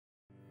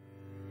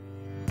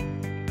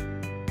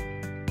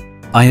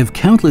I have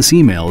countless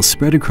emails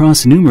spread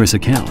across numerous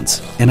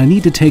accounts, and I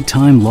need to take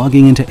time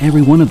logging into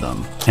every one of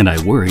them, and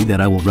I worry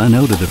that I will run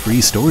out of the free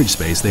storage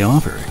space they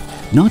offer.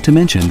 Not to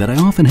mention that I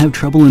often have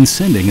trouble in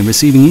sending and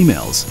receiving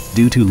emails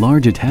due to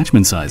large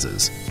attachment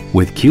sizes.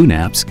 With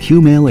QNAP's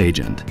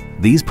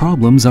QmailAgent, these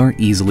problems are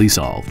easily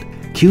solved.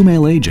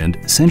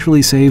 QmailAgent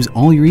centrally saves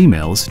all your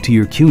emails to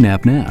your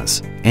QNAP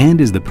NAS and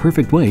is the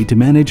perfect way to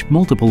manage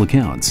multiple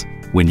accounts.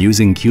 When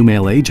using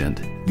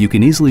QmailAgent, you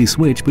can easily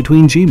switch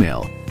between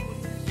Gmail,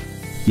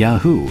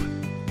 Yahoo,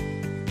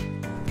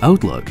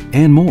 Outlook,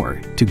 and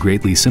more to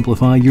greatly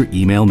simplify your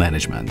email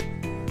management.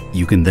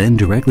 You can then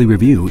directly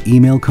review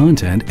email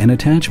content and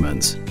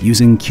attachments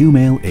using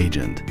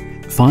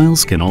QmailAgent.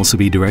 Files can also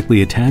be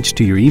directly attached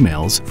to your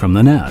emails from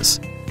the NAS.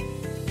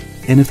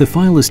 And if the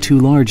file is too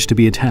large to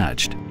be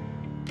attached,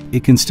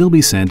 it can still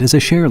be sent as a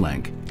share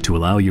link to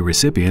allow your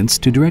recipients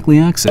to directly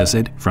access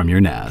it from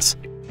your NAS.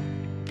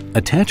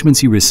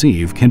 Attachments you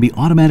receive can be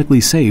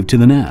automatically saved to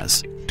the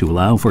NAS to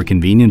allow for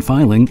convenient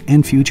filing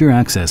and future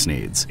access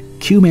needs.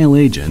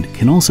 QmailAgent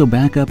can also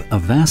back up a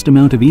vast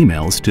amount of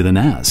emails to the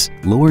NAS,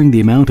 lowering the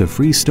amount of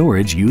free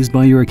storage used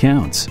by your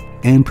accounts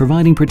and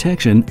providing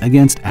protection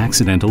against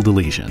accidental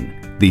deletion.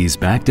 These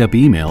backed up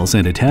emails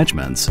and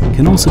attachments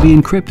can also be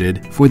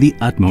encrypted for the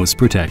utmost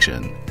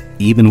protection.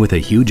 Even with a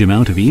huge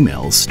amount of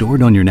emails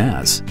stored on your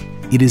NAS,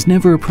 it is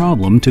never a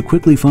problem to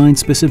quickly find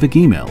specific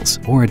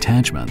emails or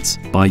attachments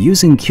by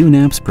using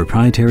QNAP's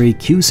proprietary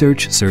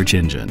QSearch search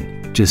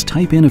engine. Just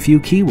type in a few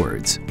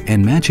keywords,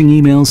 and matching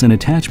emails and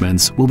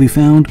attachments will be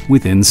found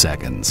within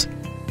seconds.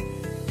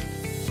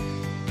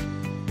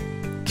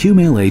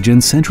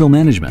 QmailAgent Central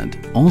Management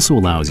also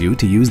allows you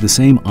to use the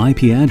same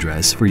IP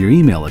address for your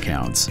email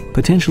accounts,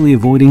 potentially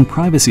avoiding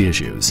privacy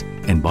issues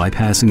and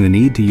bypassing the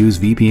need to use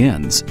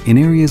VPNs in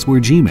areas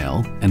where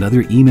Gmail and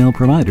other email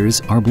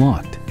providers are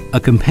blocked. A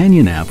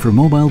companion app for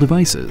mobile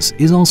devices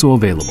is also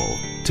available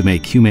to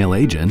make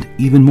QmailAgent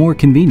even more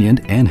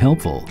convenient and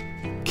helpful.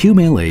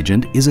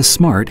 QmailAgent is a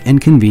smart and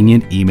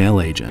convenient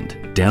email agent.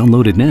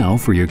 Download it now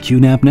for your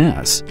QNAP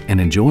NAS and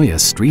enjoy a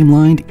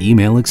streamlined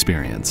email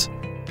experience.